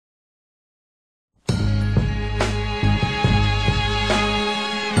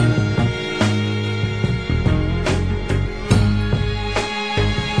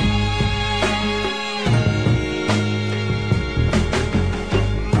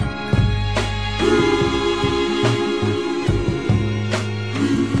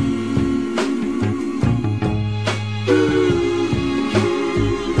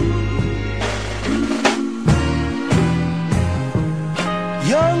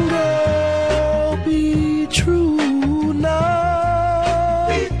girl, be true now.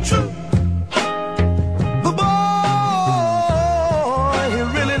 Be true. The boy, he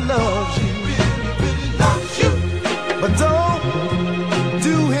really loves you. Really loves you. But don't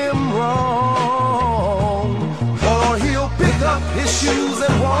do him wrong, or he'll pick up his shoes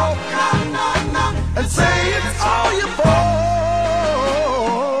and walk and say it's all your fault.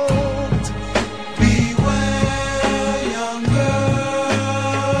 Beware, young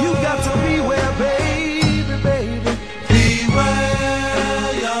girl. You got to beware, baby, baby.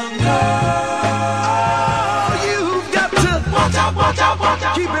 Beware, young girl. Oh, you've got to Watch out, watch out, watch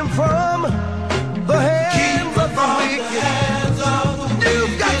out. keep him from the hands of the wicked.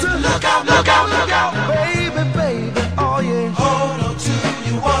 You've got to Look out, look out, look out. baby, baby, oh yeah. Hold on to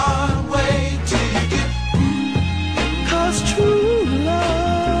you one way till you get. 'Cause true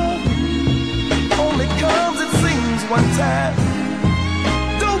love only comes, it seems, one time.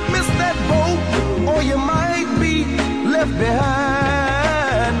 Don't miss that boat, or you might be left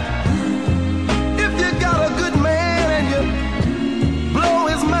behind. If you got a good man and you blow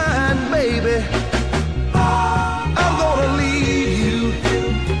his mind, baby, I'm gonna leave you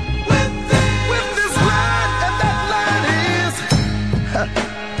With this line, and that line is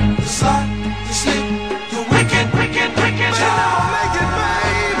the slide, the slip, the wicked, wicked, wicked don't child. make it,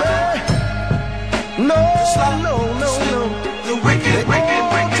 baby. No, no, no, no. The wicked, They wicked,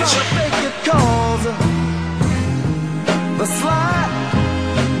 all wicked try to child. make it, 'cause the slide,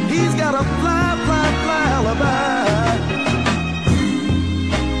 he's got a fly, fly, fly alibi.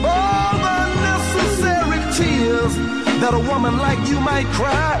 All the necessary tears that a woman like you might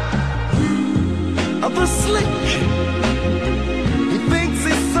cry. The slick, he thinks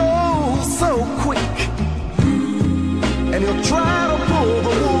he's so quick, and he'll try to pull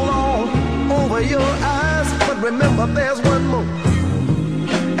the wool on over your eyes. But remember, there's one